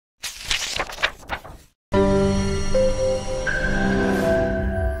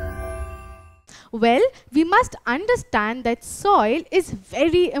Well, we must understand that soil is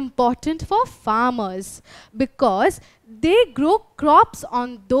very important for farmers because they grow crops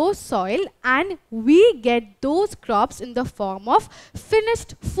on those soil and we get those crops in the form of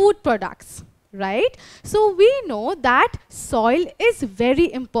finished food products, right? So we know that soil is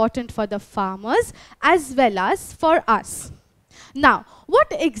very important for the farmers as well as for us. Now, what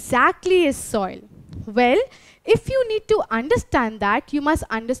exactly is soil? Well, if you need to understand that, you must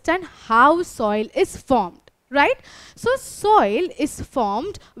understand how soil is formed, right? So soil is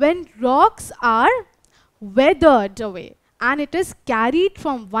formed when rocks are weathered away and it is carried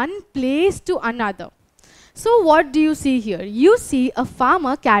from one place to another. So what do you see here? You see a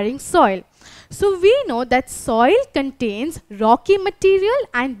farmer carrying soil. So we know that soil contains rocky material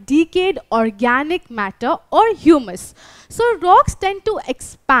and decayed organic matter or humus. So rocks tend to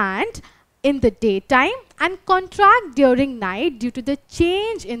expand in the daytime and contract during night due to the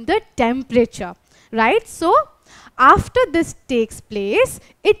change in the temperature, right? So after this takes place,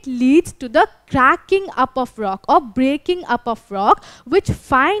 it leads to the cracking up of rock or breaking up of rock, which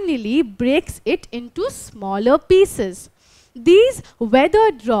finally breaks it into smaller pieces. These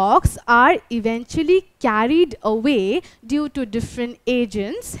weathered rocks are eventually carried away due to different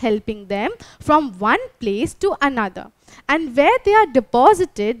agents helping them from one place to another. And where they are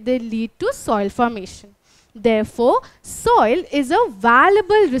deposited, they lead to soil formation. Therefore, soil is a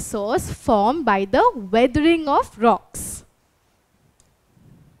valuable resource formed by the weathering of rocks.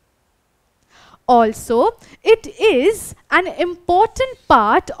 Also, it is an important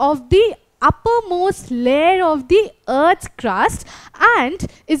part of the uppermost layer of the Earth's crust and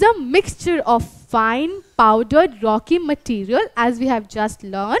is a mixture of fine powdered rocky material, as we have just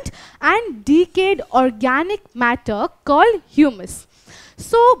learned, and decayed organic matter called humus.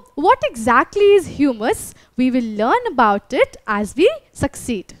 So what exactly is humus? We will learn about it as we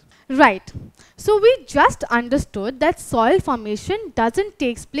succeed. Right. So we just understood that soil formation doesn't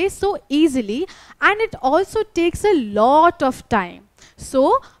take place so easily and it also takes a lot of time.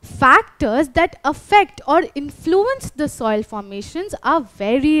 So factors that affect or influence the soil formations are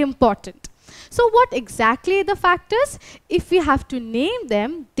very important. So what exactly are the factors? If we have to name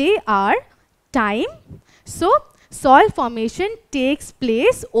them, they are time. So soil formation takes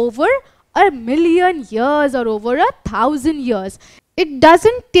place over 1,000,000 years or over 1,000 years. It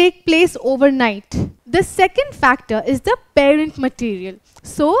doesn't take place overnight. The second factor is the parent material.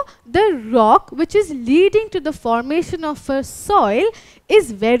 So the rock which is leading to the formation of a soil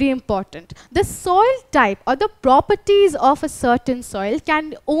is very important. The soil type or the properties of a certain soil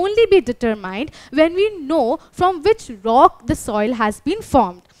can only be determined when we know from which rock the soil has been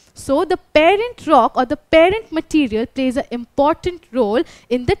formed. So the parent rock or the parent material plays an important role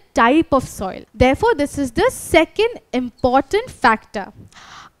in the type of soil. Therefore, this is the second important factor.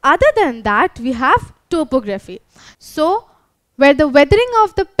 Other than that, we have topography. So where the weathering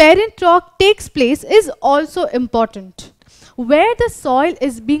of the parent rock takes place is also important. Where the soil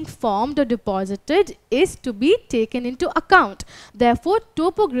is being formed or deposited is to be taken into account. Therefore,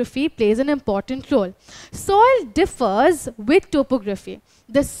 topography plays an important role. Soil differs with topography.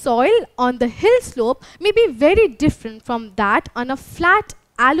 The soil on the hill slope may be very different from that on a flat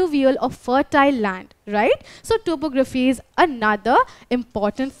alluvial or fertile land, right? So topography is another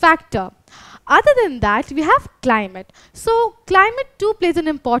important factor. Other than that, we have climate. So climate too plays an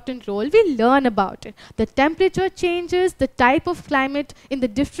important role. We learn about it. The temperature changes, the type of climate in the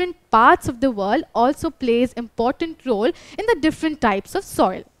different parts of the world also plays important role in the different types of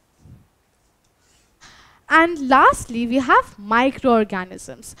soil. And lastly, we have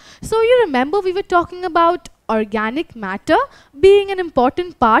microorganisms. So you remember we were talking about organic matter being an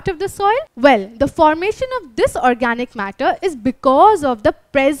important part of the soil? Well, the formation of this organic matter is because of the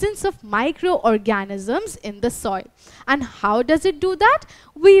presence of microorganisms in the soil. And how does it do that?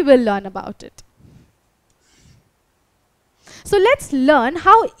 We will learn about it. So let's learn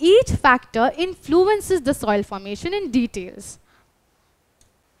how each factor influences the soil formation in details.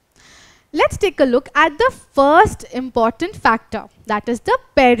 Let's take a look at the first important factor, that is the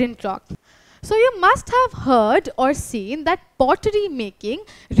parent rock. So you must have heard or seen that pottery making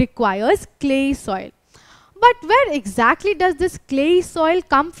requires clay soil. But where exactly does this clay soil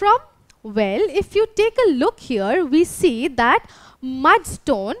come from? Well, if you take a look here, we see that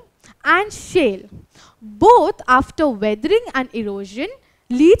mudstone and shale, both after weathering and erosion,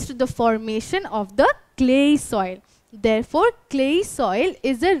 leads to the formation of the clay soil. Therefore, clay soil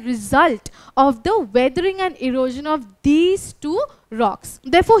is a result of the weathering and erosion of these two rocks.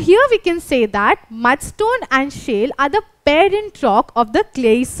 Therefore, here we can say that mudstone and shale are the parent rock of the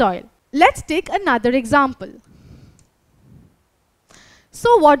clay soil. Let's take another example.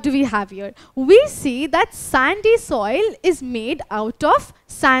 So what do we have here? We see that sandy soil is made out of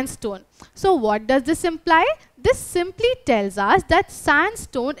sandstone. So what does this imply? This simply tells us that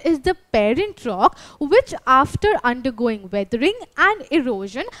sandstone is the parent rock which after undergoing weathering and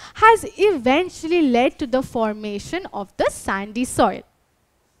erosion has eventually led to the formation of the sandy soil.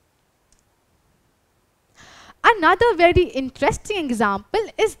 Another very interesting example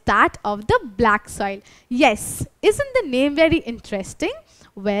is that of the black soil. Yes, isn't the name very interesting?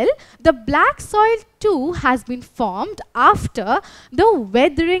 Well, the black soil too has been formed after the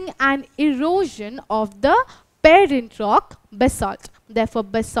weathering and erosion of the parent rock basalt. Therefore,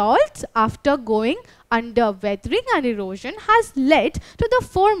 basalt after going under weathering and erosion has led to the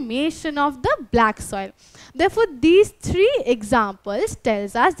formation of the black soil. Therefore, these three examples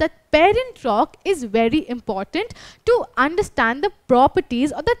tells us that parent rock is very important to understand the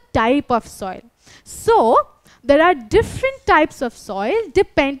properties or the type of soil. So, there are different types of soil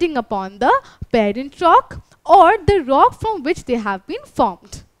depending upon the parent rock or the rock from which they have been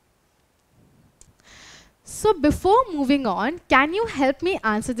formed. So before moving on, can you help me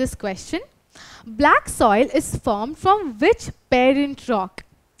answer this question? Black soil is formed from which parent rock?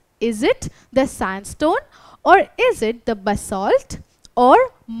 Is it the sandstone, or is it the basalt, or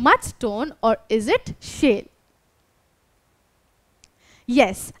mudstone, or is it shale?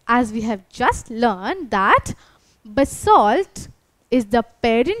 Yes, as we have just learned that basalt is the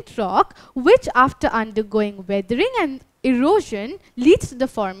parent rock which after undergoing weathering and erosion leads to the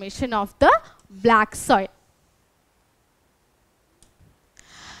formation of the black soil.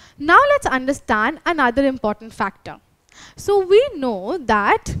 Now let's understand another important factor. So we know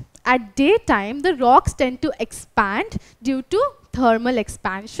that at daytime the rocks tend to expand due to thermal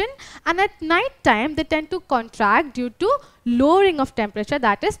expansion, and at night time they tend to contract due to lowering of temperature,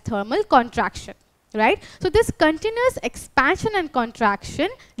 that is thermal contraction. Right? So this continuous expansion and contraction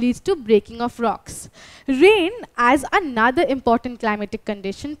leads to breaking of rocks. Rain, as another important climatic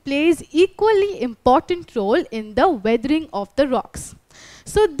condition, plays equally important role in the weathering of the rocks.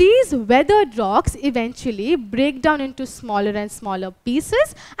 So these weathered rocks eventually break down into smaller and smaller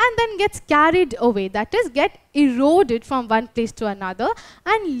pieces and then gets carried away, that is get eroded from one place to another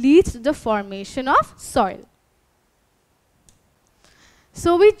and leads to the formation of soil.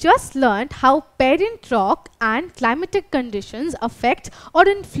 So we just learned how parent rock and climatic conditions affect or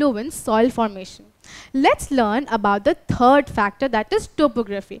influence soil formation. Let's learn about the third factor, that is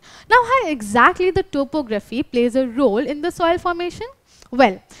topography. Now how exactly the topography plays a role in the soil formation?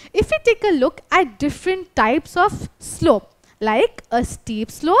 Well, if we take a look at different types of slope, like a steep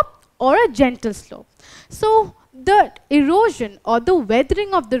slope or a gentle slope. So the erosion or the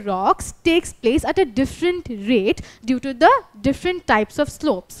weathering of the rocks takes place at a different rate due to the different types of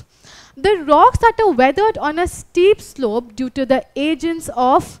slopes. The rocks that are weathered on a steep slope due to the agents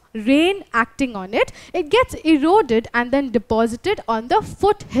of rain acting on it, it gets eroded and then deposited on the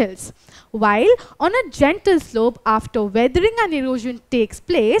foothills. While on a gentle slope, after weathering and erosion takes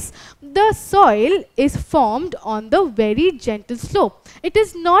place, the soil is formed on the very gentle slope. It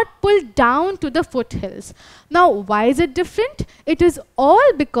is not pulled down to the foothills. Now, why is it different? It is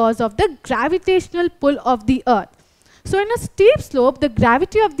all because of the gravitational pull of the earth. So in a steep slope, the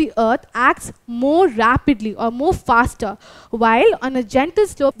gravity of the earth acts more rapidly or more faster, while on a gentle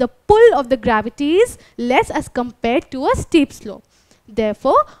slope, the pull of the gravity is less as compared to a steep slope.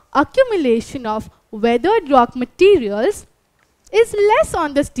 Therefore, accumulation of weathered rock materials is less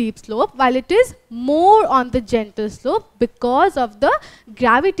on the steep slope while it is more on the gentle slope because of the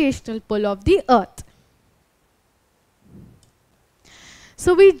gravitational pull of the earth.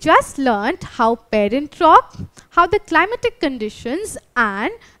 So we just learnt how parent rock, how the climatic conditions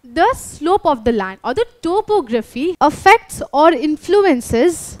and the slope of the land or the topography affects or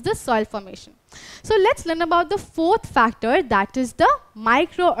influences the soil formation. So let's learn about the fourth factor, that is the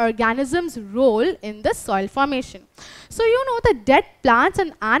microorganisms' role in the soil formation. So you know that dead plants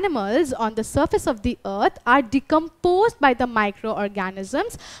and animals on the surface of the earth are decomposed by the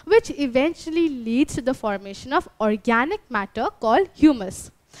microorganisms, which eventually leads to the formation of organic matter called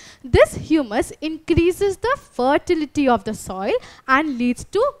humus. This humus increases the fertility of the soil and leads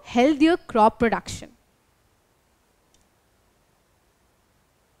to healthier crop production.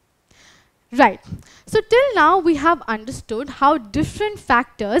 Right. So till now we have understood how different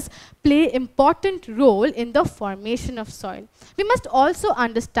factors play important role in the formation of soil. We must also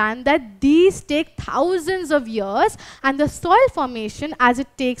understand that these take thousands of years, and the soil formation, as it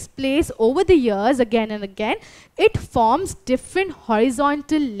takes place over the years again and again, it forms different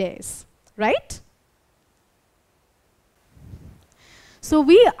horizontal layers, right? So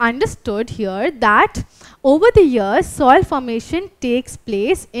we understood here that over the years, soil formation takes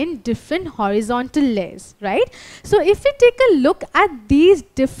place in different horizontal layers, right? So if we take a look at these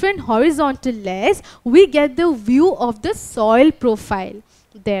different horizontal layers, we get the view of the soil profile.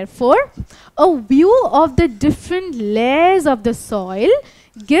 Therefore, a view of the different layers of the soil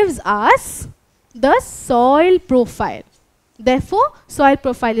gives us the soil profile. Therefore, soil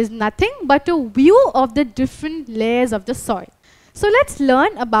profile is nothing but a view of the different layers of the soil. So let's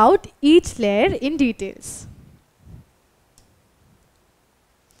learn about each layer in details.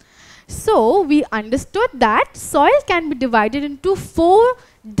 So we understood that soil can be divided into 4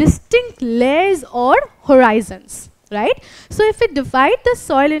 distinct layers or horizons, right? So if we divide the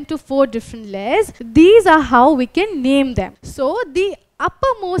soil into 4 different layers, these are how we can name them. So the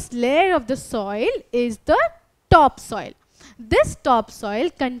uppermost layer of the soil is the topsoil. This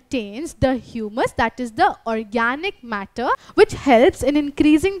topsoil contains the humus, that is the organic matter, which helps in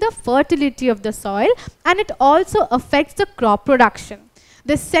increasing the fertility of the soil, and it also affects the crop production.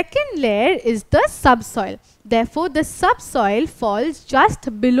 The second layer is the subsoil. Therefore, the subsoil falls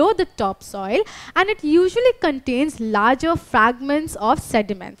just below the topsoil, and it usually contains larger fragments of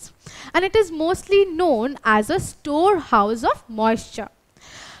sediments, and it is mostly known as a storehouse of moisture.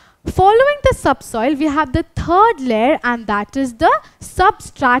 Following the subsoil, we have the third layer, and that is the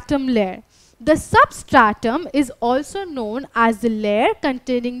substratum layer. The substratum is also known as the layer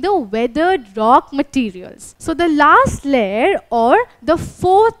containing the weathered rock materials. So the last layer, or the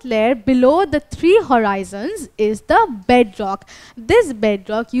fourth layer below the 3 horizons, is the bedrock. This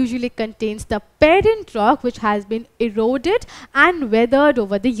bedrock usually contains the parent rock, which has been eroded and weathered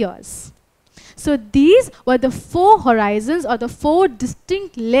over the years. So these were the 4 horizons, or the 4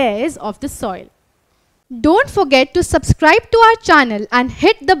 distinct layers of the soil. Don't forget to subscribe to our channel and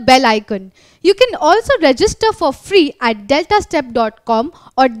hit the bell icon. You can also register for free at DeltaStep.com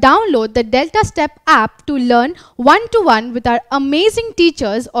or download the DeltaStep app to learn one-to-one with our amazing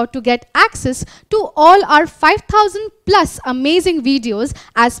teachers, or to get access to all our 5,000 plus amazing videos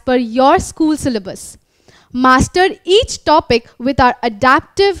as per your school syllabus. Master each topic with our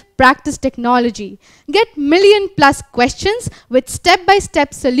adaptive practice technology. Get million+ questions with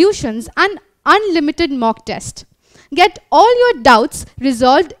step-by-step solutions and unlimited mock test. Get all your doubts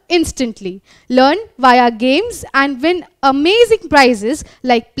resolved instantly. Learn via games and win amazing prizes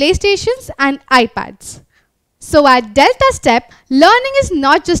like PlayStations and iPads. So at DeltaStep, learning is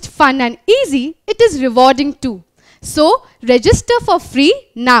not just fun and easy, it is rewarding too. So register for free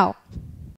now.